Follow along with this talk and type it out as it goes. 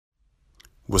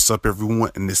What's up,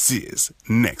 everyone? And this is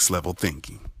Next Level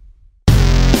Thinking.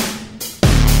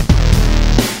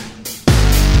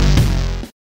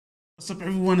 What's up,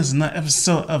 everyone? It's another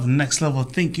episode of Next Level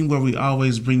Thinking, where we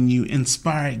always bring you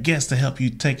inspired guests to help you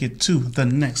take it to the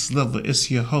next level. It's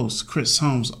your host, Chris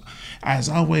Holmes, as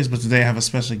always, but today I have a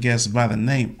special guest by the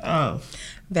name of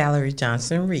Valerie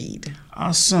Johnson-Reed.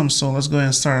 Awesome. So let's go ahead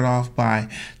and start off by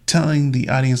telling the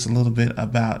audience a little bit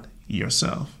about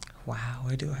yourself. Wow,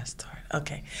 where do I start?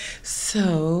 Okay,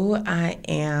 so I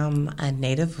am a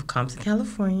native of Compton,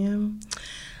 California.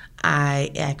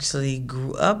 I actually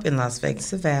grew up in Las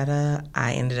Vegas, Nevada.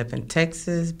 I ended up in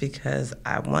Texas because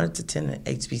I wanted to attend an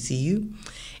HBCU,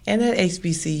 and that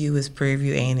HBCU is Prairie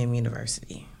View A&M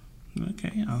University.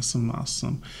 Okay,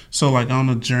 awesome. So, on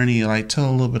the journey, tell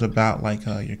a little bit about,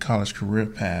 your college career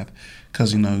path,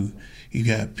 because, you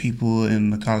got people in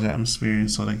the college atmosphere,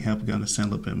 so they can help you understand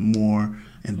a little bit more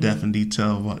in depth and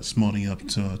detail of what's molding up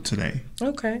to today.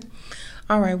 Okay.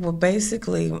 All right. Well,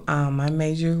 basically, my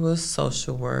major was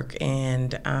social work,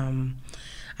 and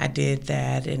I did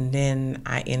that, and then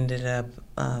I ended up,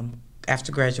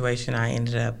 after graduation, I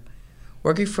ended up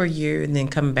working for a year, and then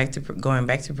going back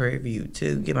to Prairie View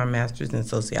to get my master's in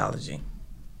sociology.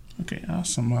 Okay,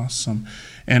 awesome.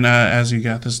 And as you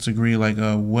got this degree,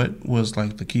 what was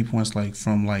the key points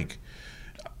from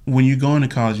when you go into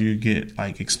college, you get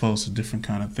exposed to different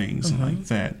kind of things like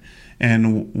that.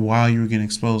 And while you were getting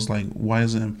exposed, why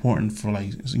is it important for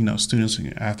students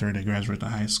after they graduate to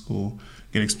high school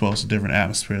get exposed to different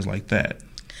atmospheres like that?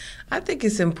 I think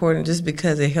it's important just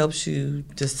because it helps you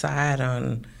decide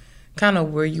on kind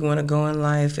of where you want to go in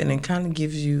life, and it kind of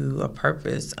gives you a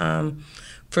purpose.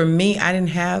 For me, I didn't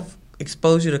have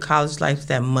exposure to college life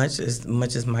that much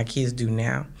as my kids do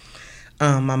now.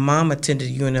 My mom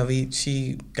attended UNLV.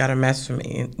 She got her master's from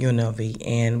UNLV,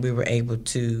 and we were able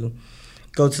to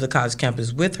go to the college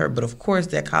campus with her. But of course,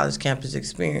 that college campus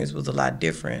experience was a lot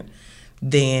different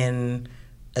than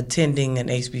attending an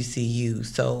HBCU.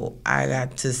 So I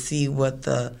got to see what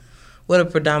a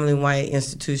predominantly white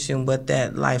institution, what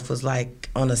that life was like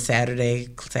on a Saturday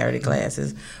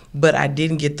classes. But I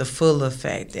didn't get the full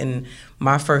effect. And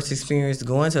my first experience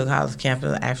going to a college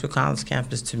campus, actual college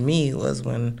campus, to me was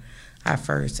when I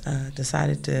first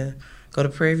decided to go to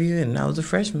Prairie View, and I was a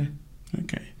freshman.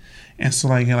 Okay. And so,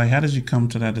 how did you come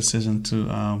to that decision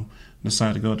to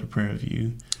decide to go to Prairie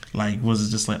View? Was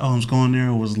it just I'm just going there,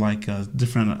 or was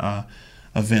different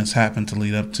events happened to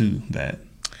lead up to that?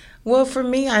 Well, for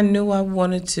me, I knew I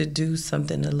wanted to do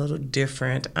something a little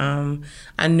different.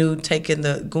 I knew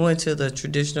going to the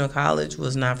traditional college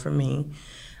was not for me.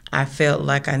 I felt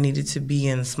like I needed to be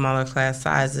in smaller class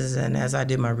sizes, and as I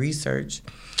did my research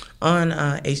on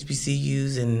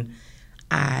HBCUs, and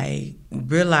I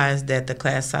realized that the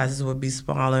class sizes would be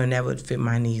smaller and that would fit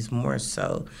my needs more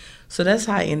so. So that's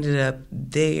how I ended up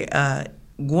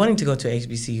wanting to go to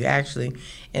HBCU, actually.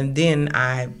 And then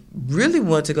I really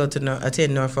wanted to go to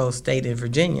attend Norfolk State in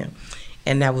Virginia,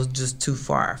 and that was just too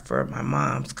far for my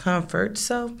mom's comfort.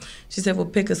 So she said, well,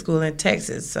 pick a school in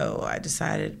Texas. So I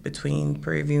decided between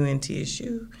Prairie View and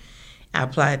TSU. I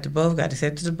applied to both, got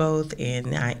accepted to both,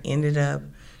 and I ended up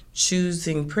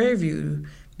choosing Prairie View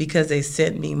because they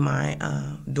sent me my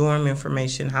dorm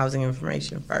information, housing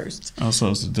information first. Oh,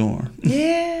 so it's the dorm.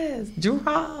 Yes, Drew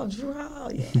Hall,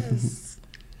 yes.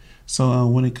 So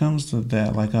when it comes to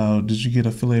that, did you get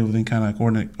affiliated with any kind of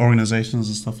organizations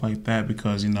and stuff like that?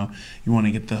 Because, you want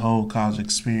to get the whole college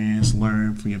experience,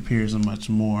 learn from your peers and much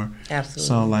more.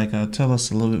 Absolutely. So, tell us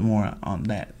a little bit more on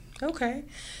that. Okay.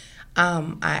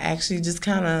 I actually just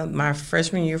my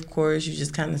freshman year, of course, you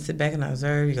just kind of sit back and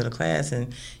observe. You go to class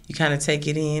and you kind of take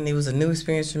it in. It was a new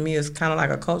experience for me. It was kind of like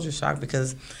a culture shock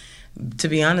because, to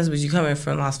be honest with you, coming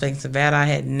from Las Vegas, Nevada, I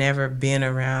had never been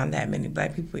around that many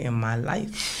black people in my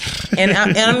life. And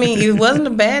I mean, it wasn't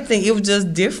a bad thing. It was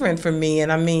just different for me. And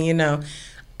I mean,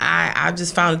 I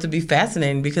just found it to be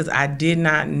fascinating because I did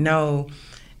not know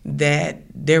that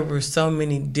there were so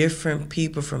many different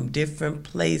people from different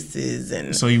places.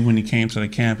 And so when you came to the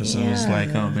campus, it was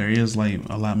there is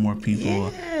a lot more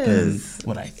people than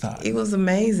what I thought. It was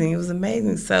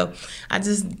amazing. So I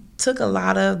just took a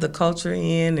lot of the culture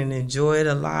in and enjoyed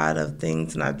a lot of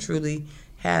things, and I truly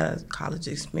had a college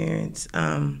experience.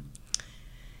 And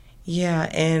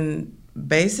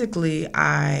basically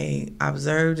I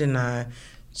observed and I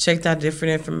checked out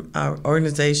different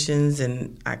organizations,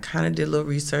 and I kind of did a little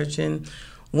research. And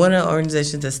one of the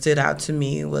organizations that stood out to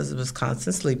me was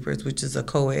Wisconsin Sleepers, which is a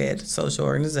co-ed social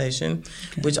organization,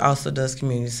 which also does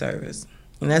community service.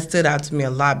 And that stood out to me a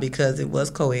lot because it was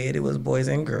co-ed, it was boys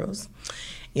and girls.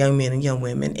 young men and young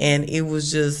women. And it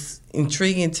was just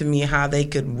intriguing to me how they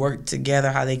could work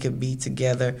together, how they could be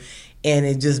together, and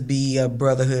it just be a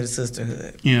brotherhood,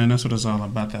 sisterhood. Yeah, and that's what it's all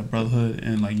about, that brotherhood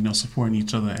and, like, supporting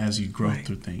each other as you grow Right.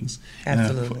 through things.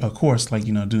 Absolutely. And of course, like,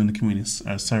 doing the community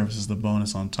service is the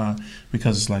bonus on top,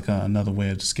 because it's like another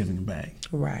way of just giving back.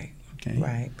 Right. Okay.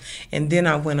 Right. And then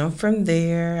I went on from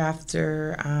there.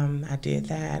 After I did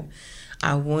that,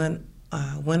 I went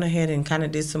ahead and kind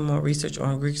of did some more research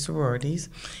on Greek sororities.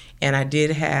 And I did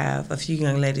have a few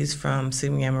young ladies from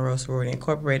Sigma Gamma Rho Sorority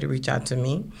Incorporated reach out to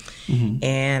me. Mm-hmm.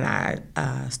 And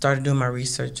I started doing my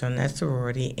research on that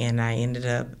sorority, and I ended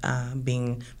up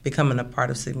becoming a part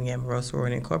of Sigma Gamma Rho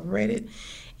Sorority Incorporated.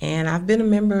 And I've been a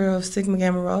member of Sigma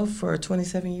Gamma Rho for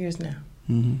 27 years now.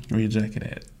 Mm-hmm. Where your jacket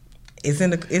at? It's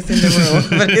in the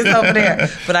room, but it's over there.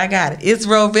 But I got it. It's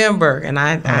Rovember, and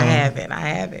I have it. I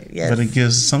have it. Yes. But it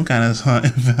gives some kind of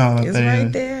info. It's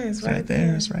right there. It's right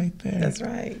there. It's right there. That's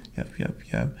right.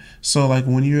 Yep. So, like,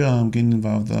 when you're getting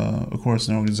involved, of course,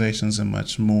 in organizations and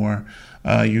much more,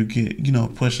 you get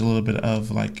push a little bit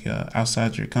of like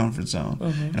outside your comfort zone.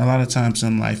 Mm-hmm. And a lot of times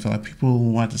in life, like,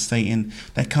 people want to stay in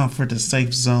that comfort, the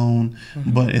safe zone.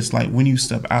 Mm-hmm. But it's like when you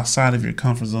step outside of your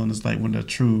comfort zone, it's like when the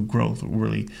true growth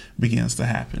really begins to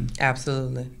happen.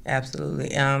 Absolutely. It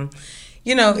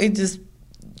just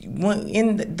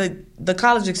in the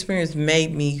college experience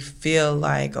made me feel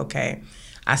like, okay,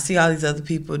 I see all these other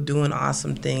people doing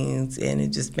awesome things, and it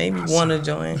just made me want to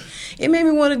join. It made me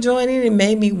want to join in. It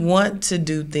made me want to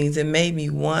do things. It made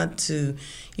me want to,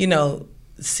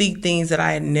 seek things that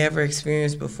I had never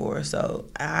experienced before. So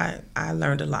I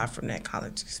learned a lot from that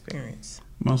college experience.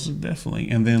 Most definitely.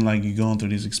 And then, like, you're going through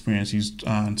these experiences, you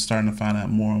starting to find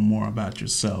out more and more about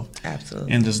yourself.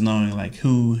 Absolutely. And just knowing, like,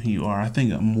 who you are. I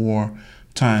think more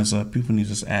times people need to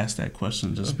just ask that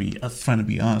question, just be trying to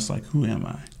be honest, like, who am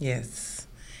I? Yes.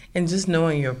 And just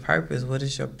knowing your purpose. What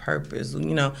is your purpose?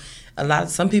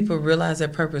 Some people realize their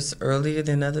purpose earlier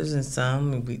than others, and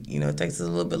some, it takes us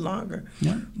a little bit longer.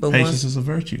 Yeah. But patience is a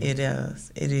virtue. It is.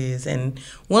 It is. And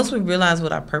once we realize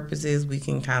what our purpose is, we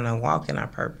can kind of walk in our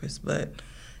purpose. But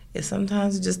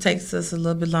sometimes it just takes us a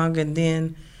little bit longer. And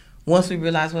then once we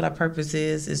realize what our purpose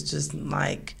is, it's just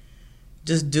like,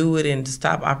 just do it and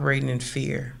stop operating in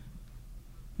fear.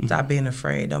 Mm-hmm. Stop being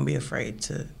afraid. Don't be afraid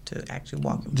to actually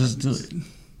walk in Just purpose. do it.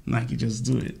 Like, you just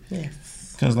do it.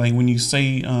 Yes. Because, like, when you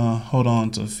say hold on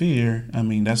to fear, I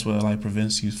mean, that's what, like,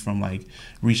 prevents you from, like,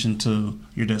 reaching to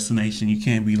your destination. You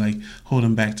can't be, like,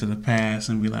 holding back to the past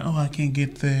and be like, oh, I can't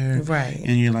get there. Right.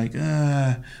 And you're like,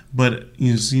 but,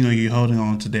 you're holding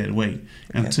on to dead weight.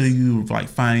 Until you, like,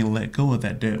 finally let go of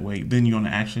that dead weight, then you're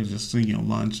going to actually just,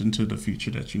 launch into the future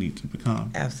that you need to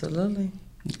become. Absolutely.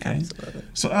 Okay. Absolutely.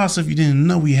 So, also, if you didn't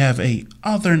know, we have a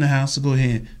author in the house, so go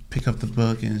ahead and pick up the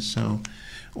book and show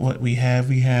what we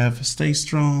have. Stay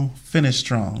strong, finish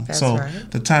strong. That's so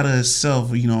right. The title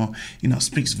itself,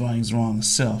 speaks volumes wrong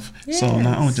itself. Yes. So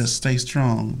not only just stay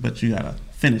strong, but you gotta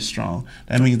finish strong.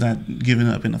 That means not giving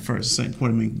up in the first, second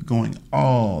quarter, means going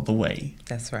all the way.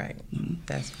 That's right. Mm-hmm.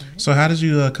 That's right. So how did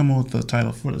you come up with the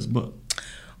title for this book?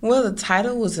 Well, the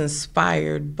title was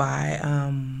inspired by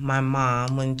my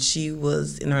mom when she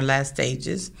was in her last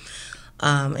stages.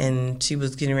 And she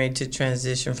was getting ready to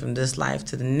transition from this life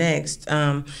to the next.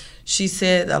 She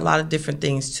said a lot of different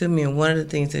things to me, and one of the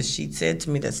things that she said to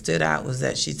me that stood out was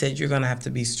that she said, you're going to have to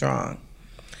be strong.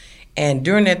 And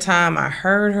during that time, I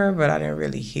heard her, but I didn't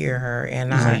really hear her.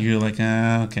 And you're like,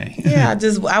 okay. Yeah,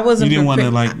 I wasn't. You didn't want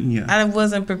prepared. to, like, yeah. I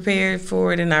wasn't prepared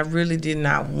for it, and I really did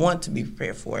not want to be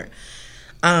prepared for it.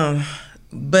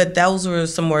 But those were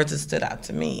some words that stood out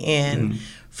to me, and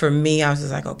for me, I was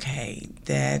just like, okay,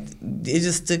 that it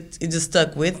just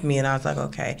stuck with me, and I was like,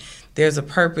 okay, there's a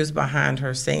purpose behind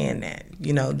her saying that.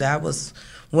 That was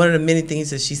one of the many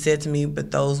things that she said to me,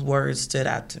 but those words stood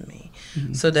out to me.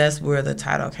 Mm-hmm. So that's where the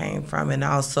title came from, and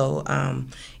also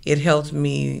it helped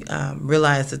me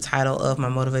realize the title of my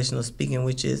motivational speaking,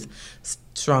 which is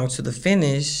Strong to the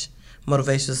Finish,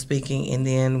 motivational speaking. And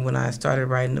then when I started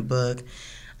writing the book,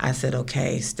 I said,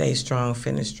 okay, stay strong,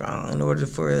 finish strong. In order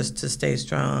for us to stay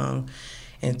strong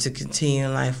and to continue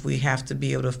in life, we have to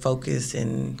be able to focus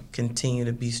and continue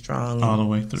to be strong all the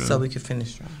way through, so we can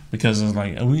finish strong. Because it's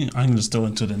like, I can just throw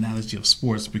into the analogy of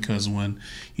sports, because when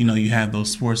you have those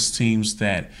sports teams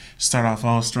that start off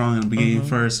all strong in the beginning,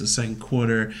 first, the second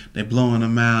quarter, they're blowing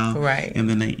them out, right, and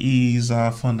then they ease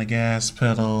off on the gas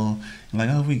pedal, like,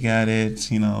 oh, we got it,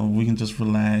 we can just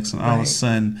relax, and all of a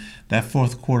sudden that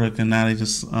fourth quarter can now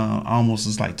just almost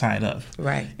is like tied up,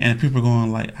 right? And people are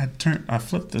going like, I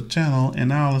flipped the channel, and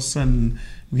now all of a sudden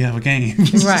we have a game,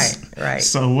 right.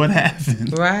 So what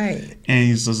happened, right? And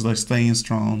he's just like staying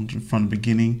strong from the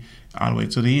beginning all the way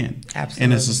to the end. Absolutely.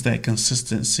 And it's just that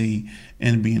consistency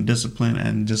and being disciplined,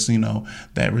 and just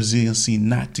that resiliency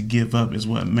not to give up is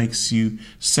what makes you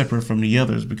separate from the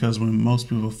others. Because when most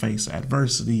people face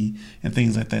adversity and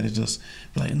things like that, it's just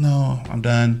like, no, I'm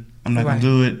done, I'm not gonna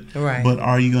do it. Right. But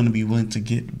are you gonna be willing to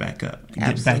get back up,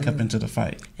 get back up into the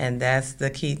fight? And that's the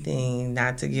key thing: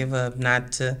 not to give up,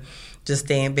 not to just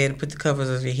stay in bed and put the covers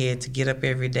over your head, to get up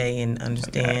every day and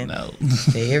understand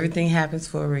that everything happens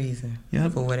for a reason,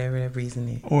 for whatever that reason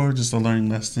is. Or just a learning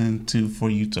lesson for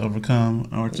you to overcome,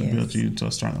 or to build you into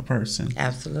a stronger person.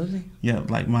 Absolutely. Yeah,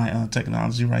 like my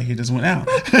technology right here just went out.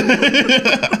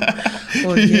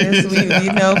 Well, yes, we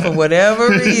know for whatever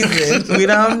reason. We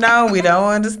don't know, we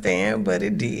don't understand, but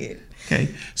it did.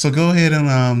 Okay, so go ahead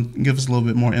and give us a little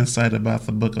bit more insight about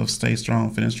the book of Stay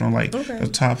Strong, Finish Strong, like the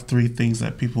top 3 things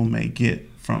that people may get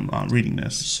from reading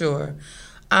this. Sure.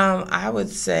 I would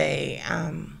say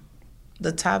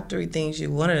the top 3 things,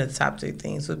 one of the top 3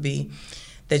 things would be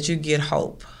that you get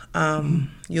hope.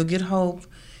 You'll get hope,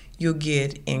 you'll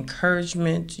get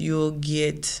encouragement, you'll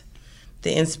get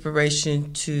the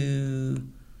inspiration to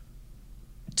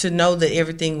know that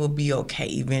everything will be okay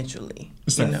eventually.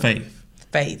 It's that faith.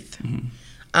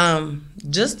 Mm-hmm.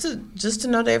 Just to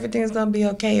know that everything is going to be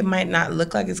okay. It might not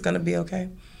look like it's going to be okay,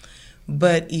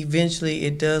 but eventually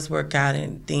it does work out,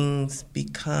 and things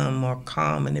become more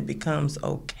calm, and it becomes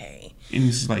okay. And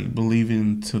it's like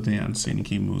believing to the unseen and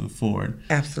keep moving forward.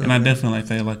 Absolutely. And I definitely like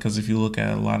that, because if you look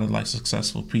at a lot of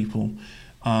successful people,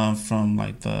 from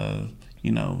the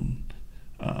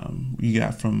you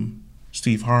got from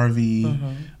Steve Harvey,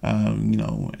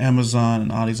 Amazon,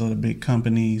 and all these other big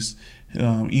companies.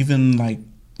 Even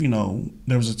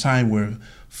there was a time where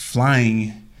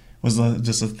flying was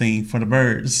just a thing for the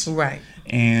birds. Right.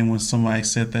 And when somebody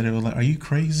said that, it was like, are you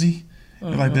crazy?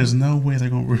 Like, there's no way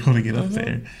they're going to be able to get up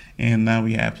there. And now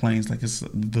we have planes like it's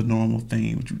the normal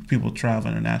thing. People travel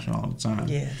international all the time.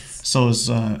 Yes. So it's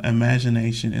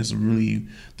imagination is really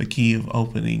the key of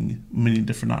opening many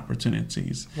different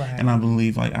opportunities. Right. And I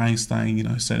believe, like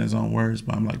Einstein, said his own words,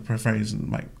 but I'm paraphrasing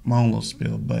my own little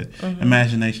spiel. But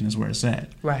imagination is where it's at.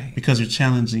 Right. Because you're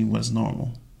challenging what's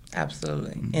normal.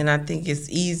 Absolutely. And I think it's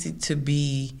easy to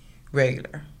be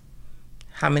regular.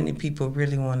 How many people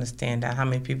really want to stand out? How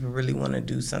many people really want to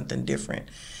do something different?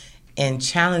 And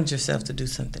challenge yourself to do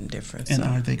something different. And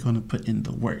are they going to put in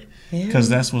the work? Because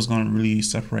that's what's going to really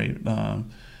separate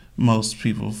most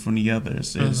people from the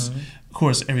others. Is, of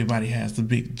course, everybody has the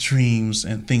big dreams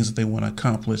and things that they want to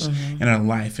accomplish in their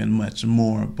life and much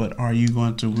more. But are you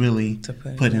going to really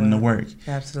put in the work?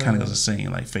 Absolutely. Kind of goes a saying,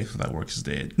 like, faith without work is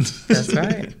dead. That's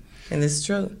right. And it's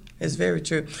true. It's very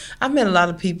true. I've met a lot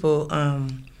of people...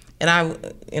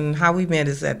 And how we met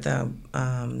is at the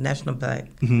National Black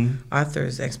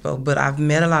Authors Expo. But I've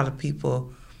met a lot of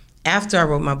people, after I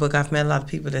wrote my book, I've met a lot of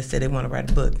people that said they want to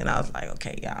write a book. And I was like,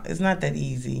 okay, y'all, it's not that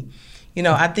easy.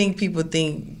 I think people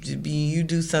think you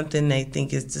do something, they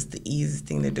think it's just the easiest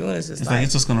thing to do. And it's just like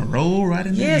it's just going to roll right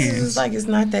in their hands. Yes, it's like it's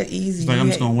not that easy. It's like I'm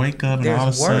just going to wake up and all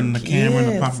of a sudden the camera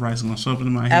and the paparazzi is going to show up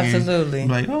in my hand. Absolutely.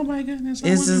 Like, oh my goodness.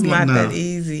 It's just not that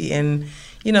easy. And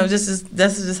that's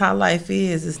just how life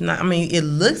is. It's not. I mean, it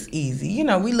looks easy.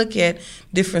 We look at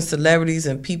different celebrities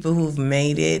and people who've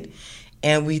made it,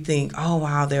 and we think, oh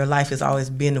wow, their life has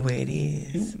always been the way it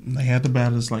is. They had the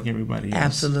battles like everybody else.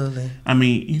 Absolutely. I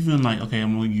mean, even I'm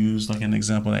gonna use an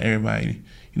example that everybody,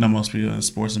 most people in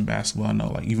sports and basketball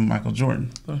know, like even Michael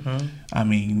Jordan. I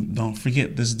mean, don't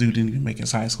forget this dude didn't even make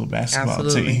his high school basketball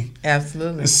team.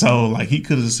 Absolutely. So he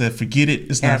could have said, forget it.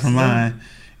 It's not for mine.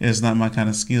 It's not my kind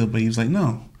of skill, but he was like,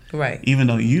 no. Right. Even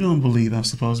though you don't believe I'm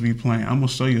supposed to be playing, I'm going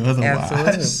to show you otherwise.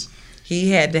 Absolutely.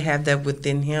 He had to have that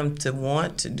within him to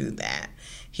want to do that.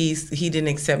 He didn't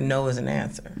accept no as an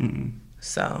answer.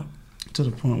 So. To the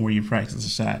point where you practice a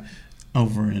shot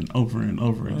over and over and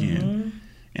over again.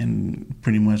 And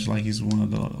pretty much he's one of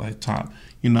the top,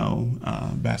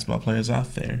 basketball players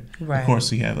out there. Right. Of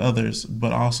course, you have others,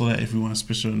 but also that if you want to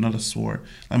switch to another sport,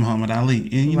 like Muhammad Ali.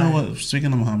 And you know what?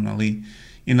 Speaking of Muhammad Ali,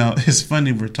 it's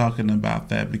funny we're talking about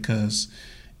that because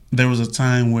there was a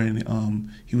time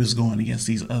when he was going against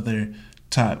these other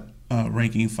top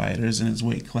ranking fighters in his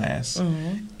weight class,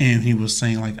 and he was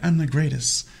saying I'm the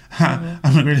greatest, I'm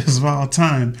the greatest of all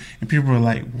time, and people were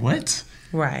like, what?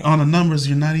 Right. On the numbers,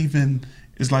 you're not even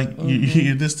It's like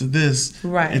you're this to this.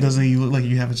 Right. It doesn't even look like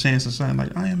you have a chance to shine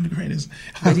like, I am the greatest.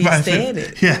 But he said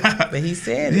it. Yeah. But he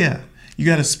said it. Yeah. You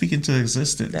got to speak into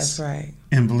existence. That's right.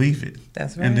 And believe it.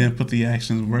 That's right. And then put the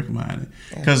actions work behind it.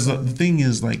 Because the thing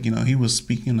is, like, he was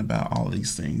speaking about all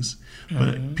these things,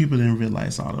 but people didn't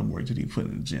realize all the work that he put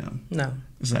in the gym. No.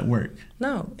 It's that work.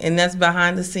 No. And that's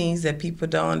behind the scenes that people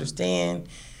don't understand.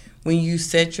 When you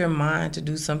set your mind to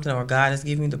do something, or God has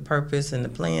given you the purpose and the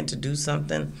plan to do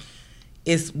something,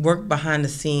 it's work behind the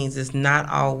scenes. It's not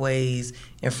always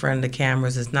in front of the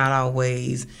cameras. It's not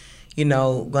always,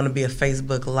 going to be a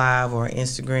Facebook Live or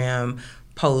Instagram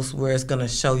post where it's going to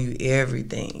show you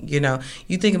everything.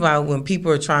 You think about when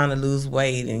people are trying to lose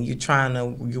weight and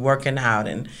you're working out,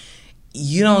 and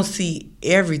you don't see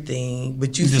everything,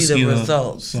 but you see the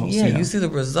results. You see the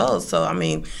results. So,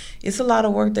 it's a lot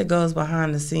of work that goes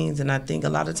behind the scenes, and I think a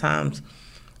lot of times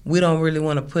we don't really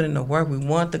want to put in the work. We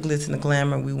want the glitz and the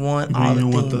glamour. We want all the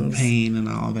things. We want the pain and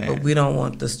all that. But we don't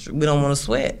want to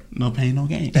sweat. No pain, no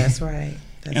gain. That's right.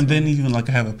 Then even like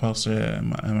I have a poster in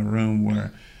my room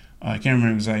where I can't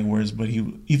remember exact words, but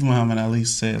even Muhammad Ali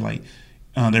said like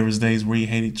there was days where he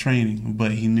hated training,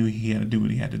 but he knew he had to do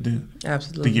what he had to do.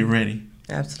 Absolutely. To get ready.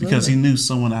 Absolutely. Because he knew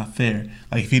someone out there,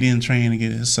 like if he didn't train to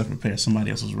get himself prepared,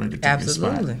 somebody else was ready to take his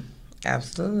spot.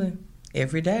 Absolutely.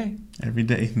 Every day. Every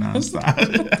day,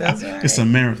 nonstop. That's right. It's a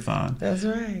marathon. That's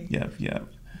right. Yep.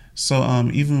 So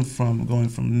even from going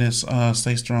from this,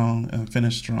 stay strong and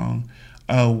finish strong,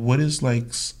 what is like,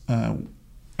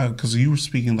 because you were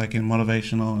speaking like in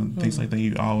motivational and things like that,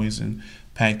 you always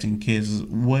impacting kids.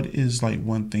 What is like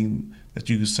one thing that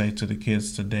you could say to the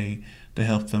kids today to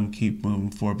help them keep moving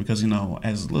forward? Because,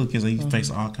 as little kids, they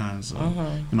face all kinds of,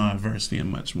 adversity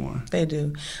and much more. They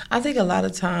do. I think a lot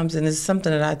of times, and it's something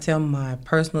that I tell my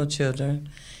personal children,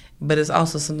 but it's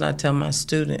also something I tell my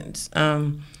students.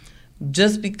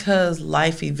 Just because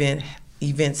life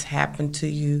events happen to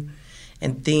you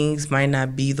and things might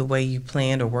not be the way you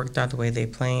planned or worked out the way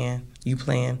you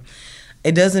planned,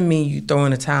 it doesn't mean you throw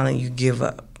in the towel and you give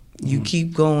up. You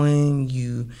keep going,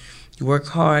 you work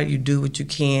hard, you do what you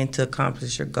can to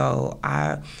accomplish your goal.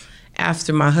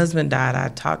 After my husband died, I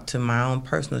talked to my own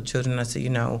personal children. I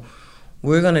said,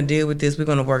 we're going to deal with this. We're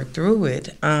going to work through it.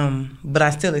 But I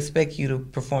still expect you to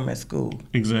perform at school.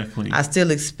 Exactly. I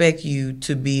still expect you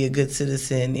to be a good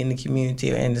citizen in the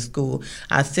community or in the school.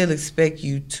 I still expect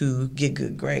you to get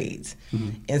good grades.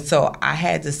 And so I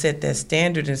had to set that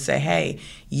standard and say, hey,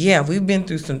 yeah, we've been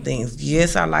through some things.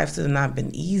 Yes, our lives have not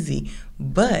been easy,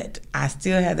 but I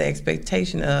still have the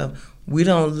expectation of we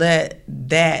don't let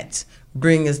that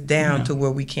bring us down to where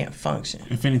we can't function.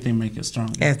 If anything, make it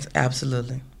stronger.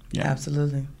 Absolutely. Yeah.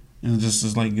 Absolutely. And this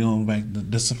is like going back to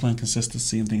discipline,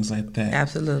 consistency, and things like that.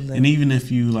 Absolutely. And even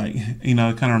if you it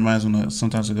kind of reminds me of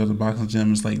sometimes I go to the boxing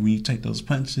gym, it's like when you take those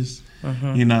punches,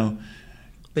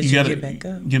 but you gotta get back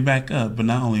up. Get back up. But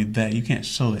not only that, you can't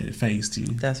show that it phased you.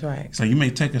 That's right. So you may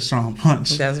take a strong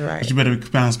punch. That's right. But you better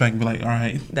bounce back and be like, all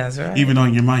right. That's right. Even though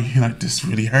in your mind you're like, this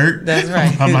really hurt. That's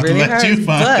right. I'm about to let you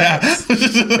find out.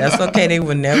 That's okay. They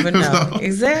will never know.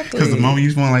 Exactly. Because the moment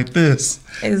you want like this,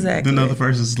 exactly, then the other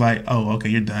person's like, oh, okay,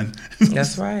 you're done.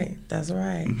 That's right. That's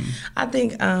right. I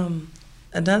think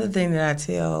another thing that I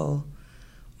tell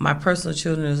my personal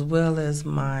children as well as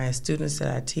my students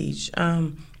that I teach,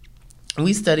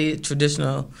 we study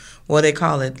traditional, they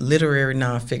call it literary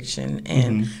nonfiction,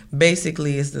 and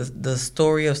basically it's the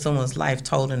story of someone's life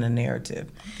told in a narrative.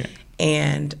 Okay.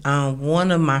 And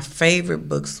one of my favorite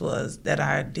books that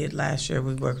I did last year,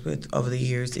 we worked with over the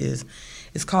years,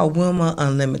 it's called Wilma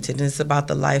Unlimited, and it's about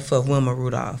the life of Wilma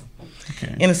Rudolph.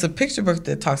 Okay. And it's a picture book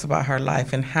that talks about her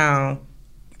life and how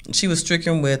she was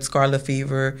stricken with scarlet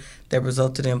fever that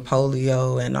resulted in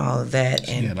polio and all of that.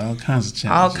 She had all kinds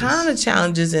of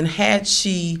challenges. And had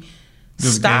she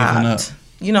stopped,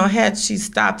 because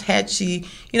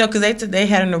they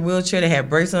had her in a wheelchair, they had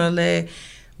braces on her leg,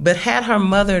 but had her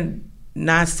mother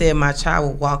not said my child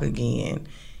would walk again,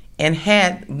 and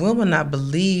had Wilma not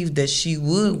believed that she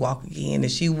would walk again,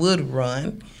 that she would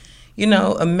run,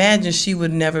 imagine we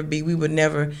would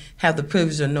never have the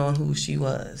privilege of knowing who she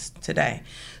was today.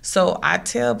 So I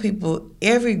tell people,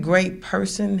 every great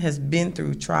person has been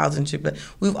through trials and tribulations.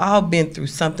 We've all been through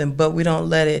something, but we don't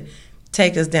let it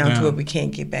take us down to where we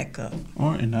can't get back up.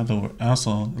 Or in other words,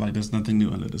 also, like there's nothing new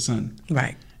under the sun.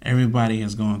 Right. Everybody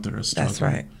has gone through a struggle. That's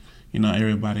right.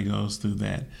 Everybody goes through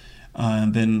that.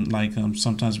 And then,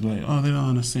 sometimes we're like, oh, they don't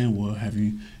understand. Well, have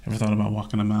you ever thought about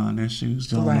walking a mile in their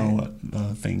shoes? They don't know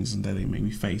what things that they may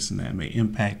be facing that may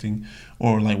impacting,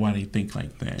 or why they think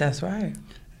like that. That's right.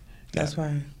 That's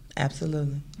right.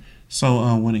 Absolutely.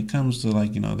 So when it comes to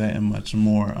that and much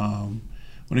more,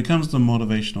 when it comes to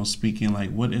motivational speaking, like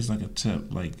what is like a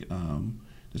tip like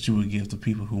that you would give to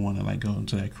people who want to like go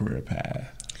into that career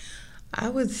path? I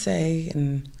would say,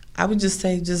 and I would just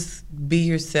say, just be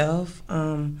yourself.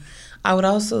 I would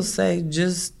also say,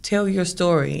 just tell your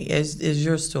story as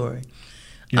your story.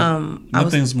 Yeah,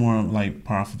 nothing's more like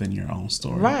powerful than your own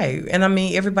story. Right. And I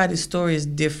mean, everybody's story is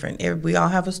different. We all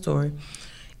have a story.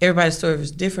 Everybody's story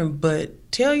is different,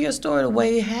 but tell your story the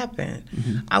way it happened.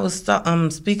 Mm-hmm. I was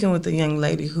speaking with a young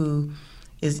lady who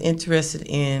is interested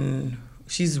in,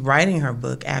 she's writing her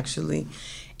book actually,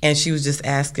 and she was just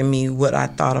asking me what I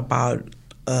thought about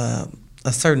a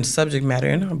certain subject matter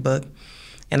in her book.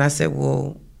 And I said,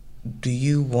 well, do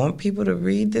you want people to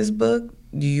read this book?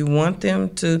 Do you want them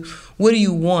to, what do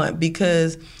you want?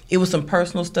 Because it was some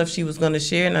personal stuff she was going to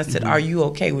share. And I said, are you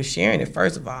okay with sharing it,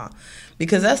 first of all?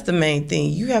 Because that's the main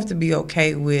thing. You have to be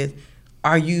okay with,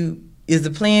 is the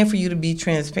plan for you to be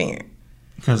transparent?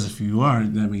 Because if you are,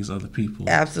 that means other people.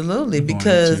 Absolutely.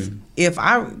 Because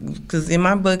because in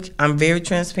my book, I'm very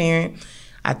transparent.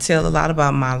 I tell a lot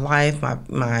about my life,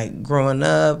 my growing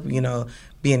up,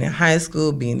 being in high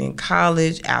school, being in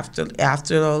college, after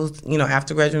those,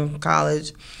 after graduating from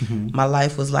college. Mm-hmm. My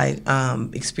life was like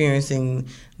experiencing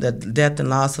the death and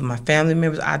loss of my family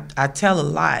members. I tell a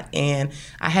lot, and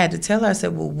I had to tell her, I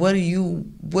said, well, what do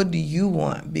you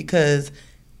want? Because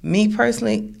me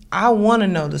personally, I want to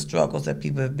know the struggles that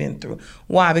people have been through.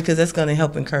 Why? Because that's going to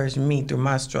help encourage me through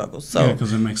my struggles. So, yeah,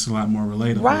 because it makes it a lot more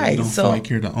relatable. Right. You don't feel like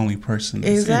you're the only person.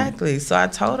 Exactly. So I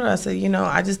told her, I said,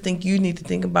 I just think you need to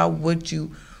think about what's your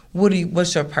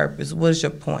purpose? What is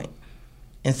your point?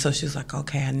 And so she was like,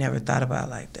 okay, I never thought about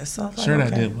it like that. So I was like, sure, okay.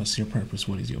 that did. What's your purpose?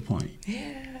 What is your point?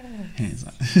 Yeah. Hands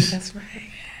up. That's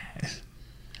right.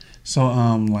 So,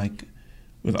 like,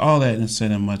 with all that and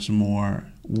said and much more,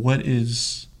 what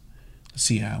is... Let's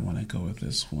see how I want to go with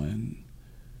this one.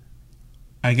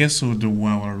 I guess the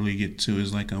one I want to really get to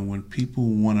is like when people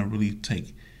want to really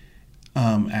take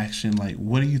action, like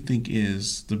what do you think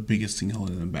is the biggest thing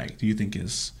holding them back? Do you think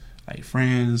it's like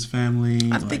friends, family?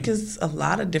 I think it's a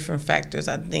lot of different factors.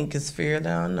 I think it's fear of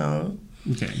the unknown.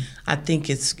 Okay. I think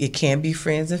it can be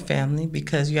friends and family,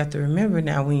 because you have to remember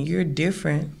now, when you're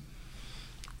different,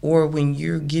 or when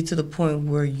you get to the point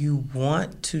where you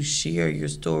want to share your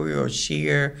story or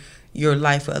share your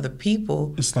life with other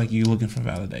people, it's like you're looking for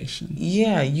validation.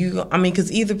 Yeah,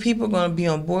 because either people are going to be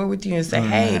on board with you and say,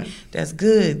 hey, that's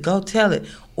good, go tell it.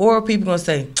 Or people are going to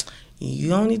say, you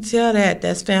don't need to tell that,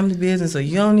 that's family business, or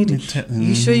you don't need to,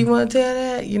 you sure you want to tell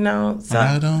that, So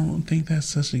I don't think that's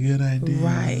such a good idea.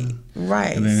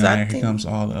 Right. And then here comes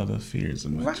all the other fears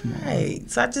and much more. Right.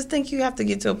 So I just think you have to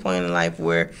get to a point in life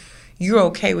where you're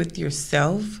okay with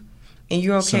yourself and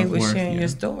you're okay with sharing your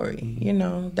story.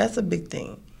 Mm-hmm. That's a big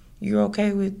thing. You're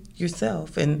okay with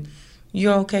yourself and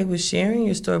you're okay with sharing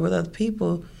your story with other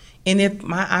people. And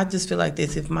I just feel like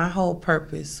this, if my whole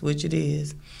purpose, which it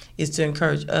is to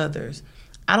encourage others,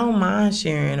 I don't mind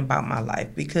sharing about my life,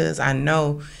 because I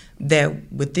know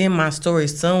that within my story,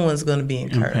 someone's going to be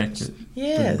encouraged. Impacted.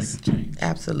 Yes,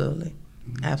 absolutely.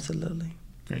 Mm-hmm. Absolutely.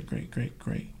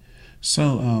 Great.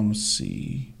 So, let's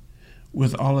see.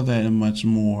 With all of that and much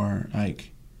more, like,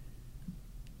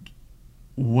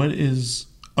 what is...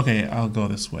 Okay, I'll go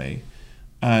this way.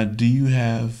 Do you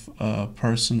have a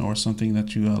person or something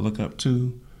that you look up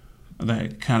to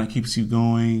that kind of keeps you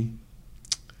going?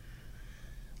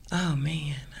 Oh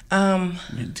man,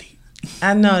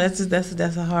 I know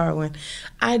that's a hard one.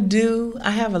 I do.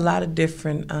 I have a lot of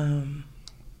different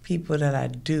people that I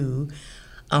do.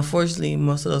 Unfortunately,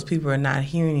 most of those people are not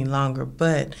here any longer.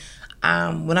 But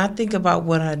when I think about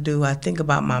what I do, I think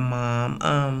about my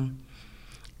mom.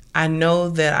 I know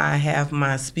that I have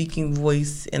my speaking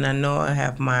voice, and I know I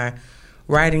have my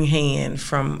writing hand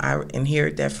I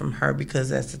inherited that from her, because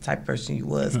that's the type of person she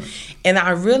was. Mm-hmm. And I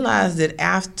realized that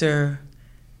after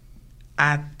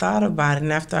I thought about it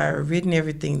and after I had written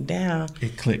everything down,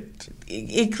 it clicked.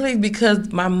 It clicked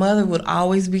because my mother would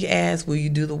always be asked, will you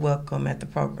do the welcome at the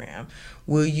program?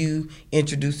 Will you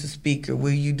introduce the speaker?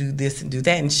 Will you do this and do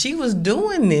that? And she was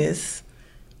doing this,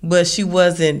 but she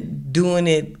wasn't doing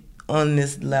it on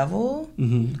this level,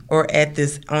 mm-hmm. or at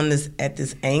this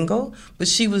angle, but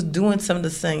she was doing some of the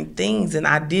same things, and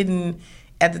I didn't,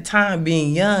 at the time,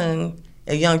 being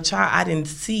a young child, I didn't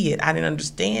see it, I didn't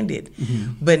understand it.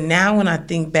 Mm-hmm. But now when I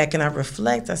think back and I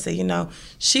reflect, I say,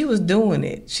 she was doing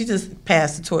it. She just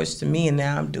passed the torch to me, and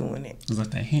now I'm doing it. It was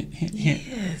like that hint.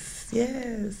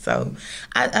 Yes. So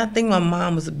I think my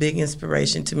mom was a big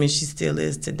inspiration to me. She still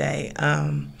is today.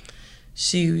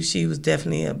 She was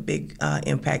definitely a big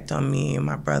impact on me and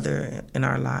my brother in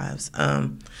our lives,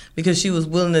 because she was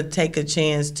willing to take a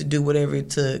chance to do whatever it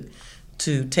took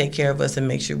to take care of us and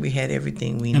make sure we had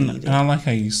everything we needed. And I like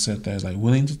how you said that, like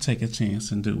willing to take a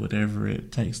chance and do whatever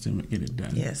it takes to get it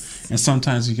done. Yes. And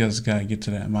sometimes you just got to get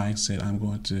to that mindset. I'm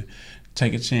going to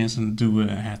take a chance and do what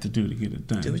I have to do to get it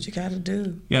done. Do what you got to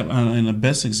do. Yeah, and the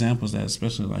best example is that,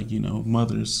 especially like,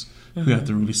 mothers who have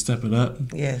to really step it up.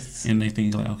 Yes. And they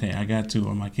think like, okay, I got to,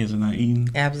 or my kids are not eating.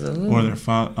 Absolutely. Or their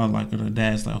father, or like their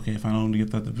dad's like, okay, if I don't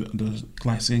get the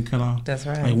glycine cut off. That's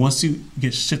right. Like once you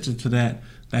get shifted to that,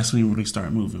 that's when you really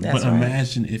start moving. That's but right.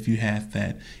 imagine if you have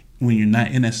that when you're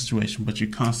not in that situation, but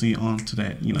you're constantly on to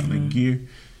that, the gear.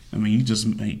 I mean, you just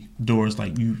make doors,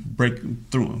 like you break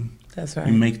through them. That's right.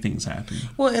 You make things happen.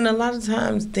 Well, and a lot of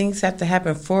times things have to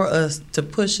happen for us to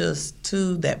push us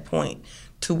to that point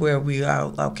to where we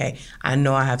are, okay, I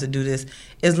know I have to do this.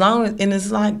 And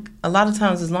it's like a lot of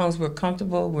times as long as we're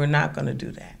comfortable, we're not going to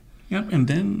do that. Yep, and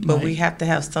then... But we have to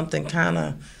have something kind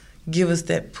of give us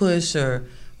that push, or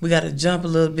we got to jump a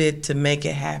little bit to make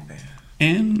it happen.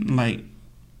 And, like,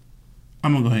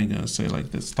 I'm going to go ahead and say it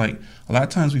like this. Like, a lot of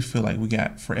times we feel like we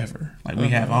got forever. Like, we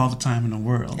have all the time in the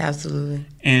world. Absolutely.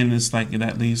 And it's like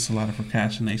that leads to a lot of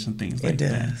procrastination, things like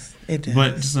that. It does.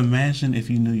 But just imagine if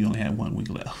you knew you only had 1 week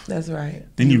left. That's right.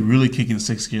 Then you really kick in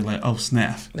sixth gear, like, oh,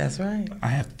 snap. That's right. I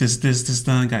have this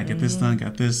done, got to get this done,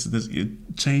 got this.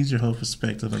 It changed your whole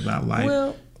perspective about life.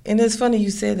 Well, and it's funny you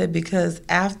said that, because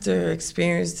after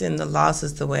experiencing the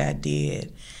losses the way I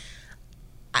did,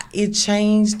 it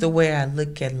changed the way I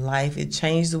look at life. It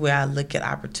changed the way I look at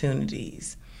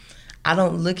opportunities. I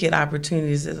don't look at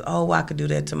opportunities as, oh, I could do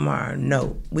that tomorrow.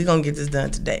 No, we're going to get this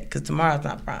done today, because tomorrow's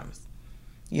not promised.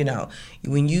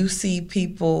 When you see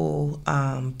people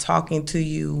talking to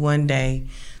you one day,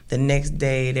 the next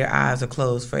day their eyes are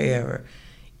closed forever,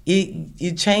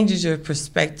 it changes your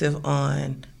perspective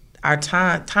on our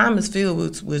time. Time is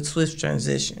filled with swift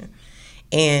transition,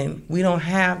 and we don't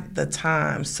have the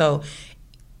time. So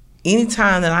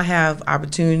anytime that I have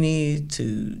opportunity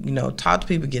to, talk to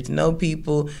people, get to know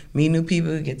people, meet new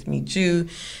people, get to meet you,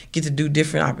 get to do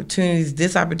different opportunities,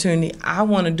 this opportunity, I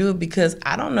want to do it because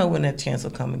I don't know when that chance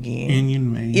will come again. And you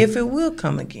may. If it will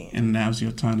come again. And now's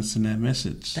your time to send that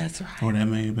message. That's right. Or that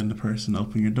may have been the person to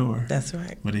open your door. That's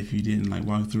right. But if you didn't,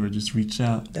 walk through or just reach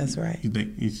out. That's right.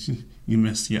 You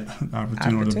missed the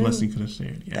opportunity or the blessing you could have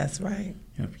shared. Yeah. That's right.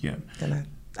 Yep. And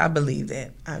I believe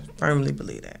that. I firmly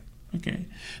believe that. Okay.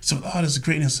 So with all this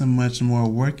greatness and much more,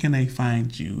 where can they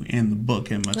find you in the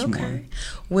book and much more?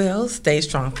 Well, Stay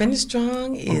Strong, Finish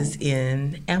Strong is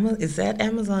in Amazon. Is that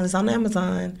Amazon? It's on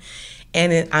Amazon.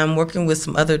 And I'm working with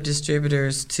some other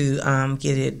distributors to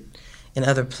get it in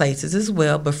other places as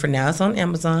well. But for now, it's on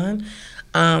Amazon.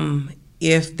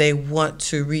 If they want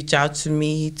to reach out to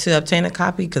me to obtain a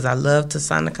copy, because I love to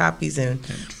sign the copies and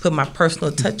put my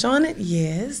personal touch on it,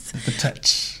 yes. The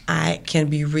touch. I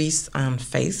can be reached on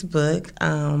Facebook.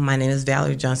 My name is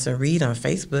Valerie Johnson Reed on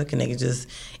Facebook, and they can just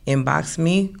inbox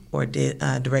me or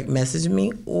direct message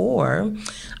me. Or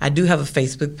I do have a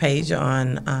Facebook page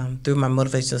on through my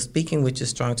motivational speaking, which is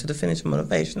Strong to the Finish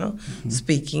Motivational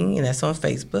Speaking, and that's on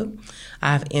Facebook.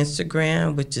 I have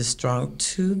Instagram, which is Strong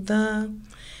to the...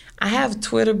 I have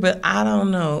Twitter, but I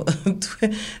don't know.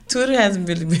 Twitter hasn't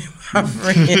really been my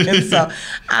friend, so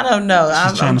I don't know.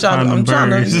 I'm still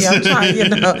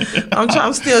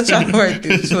trying to work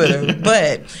through Twitter.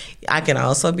 But I can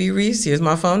also be reached. Here's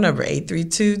my phone number,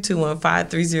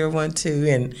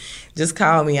 832-215-3012, and just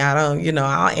call me.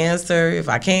 I'll answer. If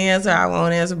I can't answer, I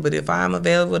won't answer. But if I'm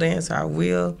available to answer, I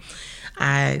will.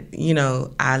 I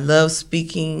love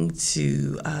speaking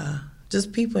to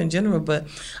just people in general, but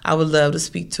I would love to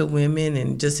speak to women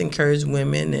and just encourage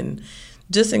women and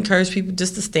just encourage people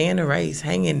just to stay in the race.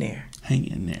 Hang in there. Hang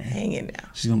in there. Hang in there.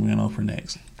 She's going to be on Oprah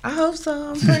next. I hope so.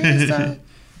 I'm praying so.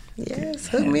 Yes,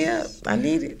 hook me up. I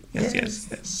need it. Yes.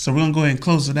 So we're going to go ahead and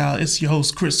close it out. It's your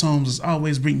host, Chris Holmes, as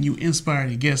always, bringing you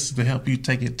inspiring guests to help you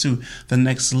take it to the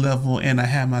next level. And I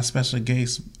have my special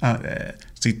guest,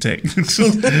 C-Tech.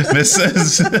 This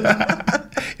says,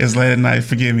 it's late at night.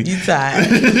 Forgive me. You tired.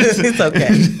 It's okay.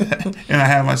 And I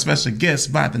have my special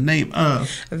guest by the name of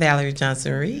Valerie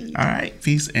Johnson Reed. All right.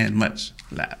 Peace and much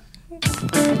love.